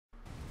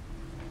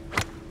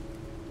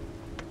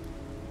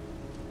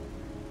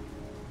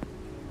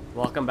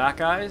Welcome back,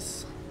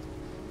 guys.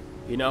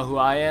 You know who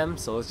I am,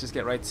 so let's just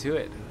get right to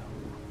it.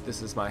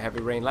 This is my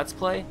Heavy Rain Let's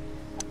Play,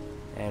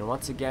 and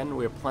once again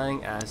we're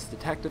playing as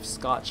Detective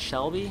Scott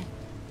Shelby,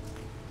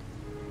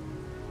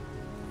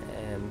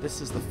 and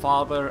this is the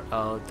father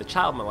of the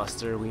child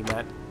molester we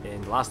met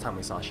in the last time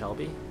we saw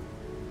Shelby.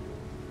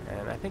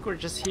 And I think we're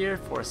just here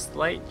for a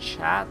slight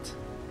chat.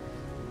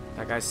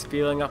 That guy's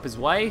feeling up his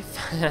wife,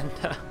 and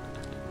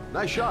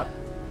nice shot.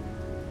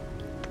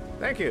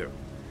 Thank you.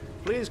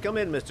 Please come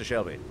in, Mr.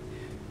 Shelby.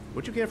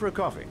 Would you care for a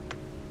coffee?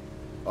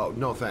 Oh,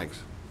 no thanks.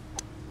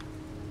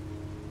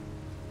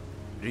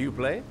 Do you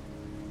play?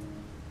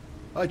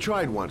 I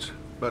tried once,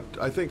 but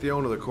I think the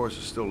owner of the course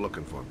is still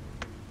looking for me.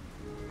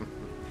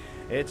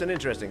 It's an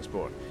interesting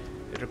sport.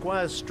 It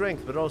requires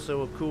strength, but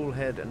also a cool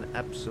head and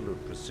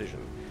absolute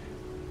precision.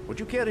 Would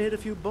you care to hit a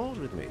few balls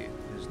with me?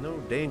 There's no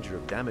danger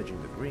of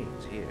damaging the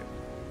greens here.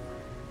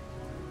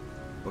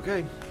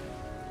 Okay.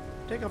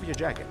 Take off your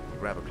jacket and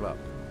grab a club.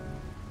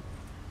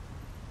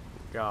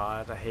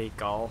 God, I hate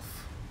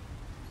golf.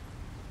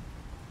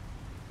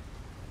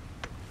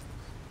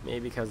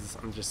 Maybe because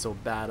I'm just so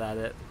bad at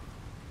it.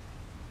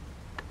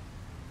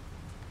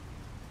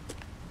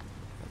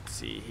 Let's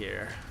see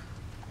here.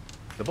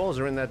 The balls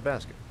are in that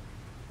basket.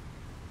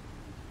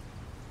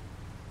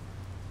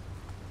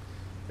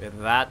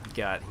 With that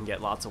gut, you can get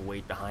lots of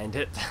weight behind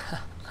it.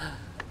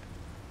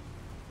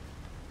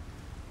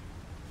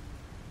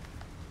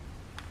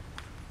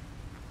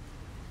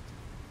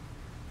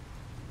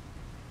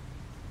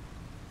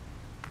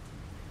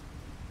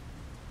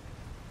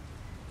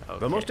 Okay.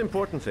 The most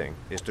important thing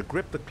is to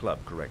grip the club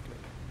correctly.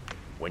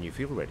 When you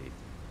feel ready,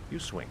 you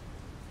swing.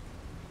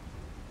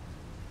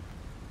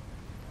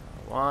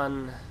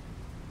 One.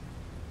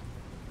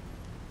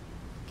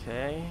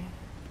 Okay.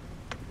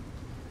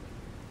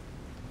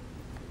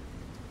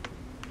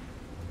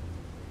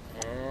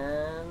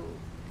 And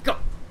go.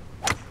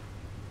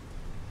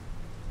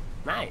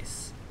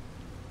 Nice.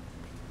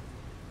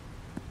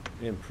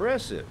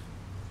 Impressive.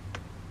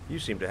 You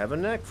seem to have a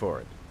knack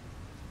for it.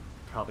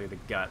 Probably the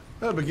gut.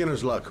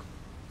 Beginner's luck.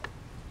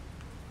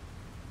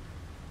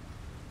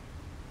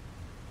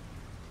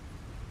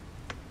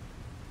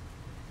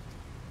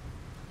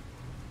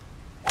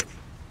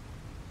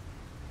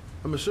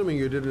 I'm assuming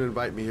you didn't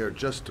invite me here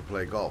just to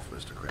play golf,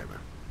 Mr. Kramer.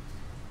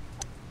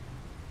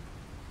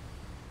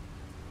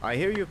 I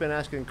hear you've been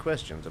asking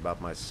questions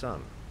about my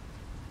son.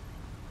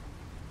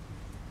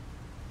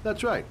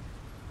 That's right.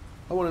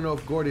 I want to know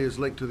if Gordy is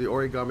linked to the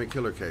origami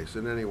killer case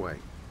in any way.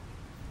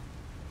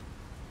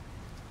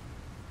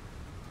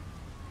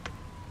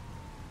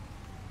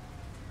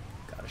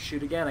 Gotta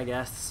shoot again, I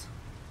guess.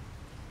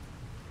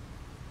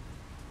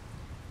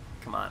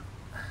 Come on.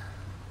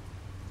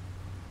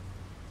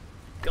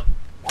 Go.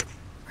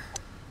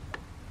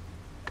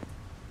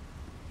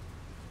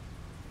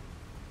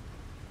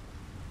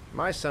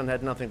 My son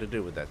had nothing to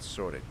do with that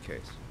sordid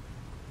case.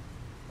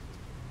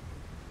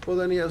 Well,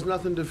 then he has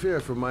nothing to fear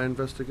from my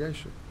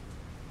investigation.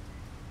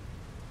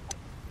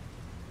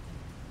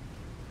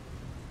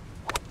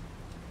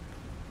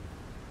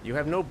 You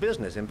have no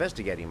business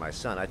investigating my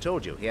son. I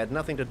told you, he had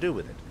nothing to do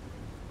with it.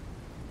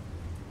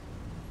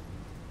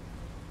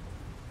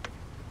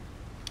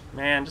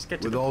 Man, just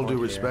get to With the all point due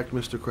here. respect,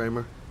 Mr.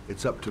 Kramer,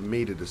 it's up to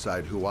me to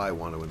decide who I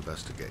want to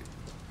investigate.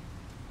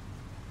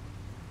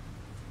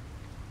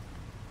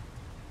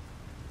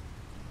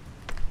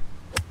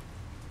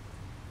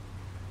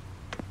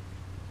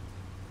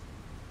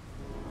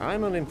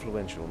 I'm an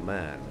influential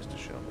man, Mr.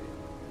 Shelby,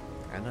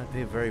 and I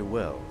pay very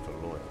well for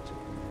loyalty.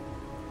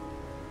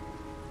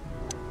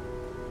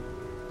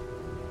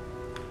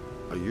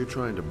 Are you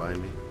trying to buy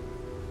me?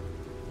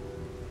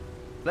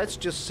 Let's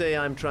just say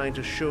I'm trying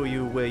to show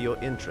you where your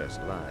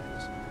interest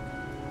lies.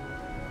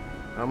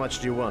 How much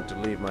do you want to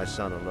leave my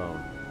son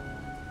alone?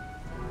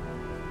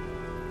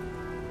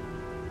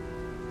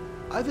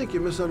 I think you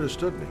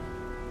misunderstood me.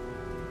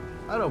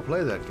 I don't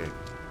play that game.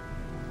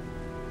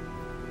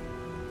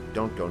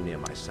 Don't go near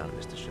my son,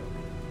 Mr. Shelby.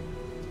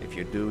 If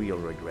you do, you'll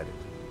regret it.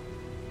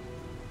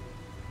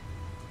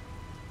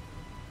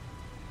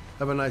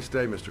 Have a nice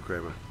day, Mr.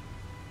 Kramer.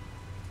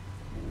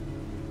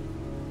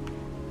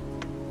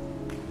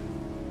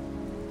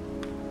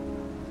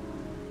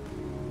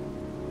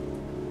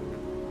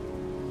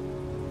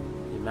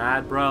 You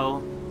mad,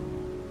 bro?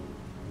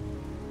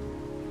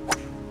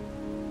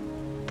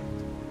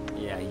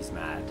 Yeah, he's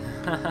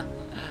mad.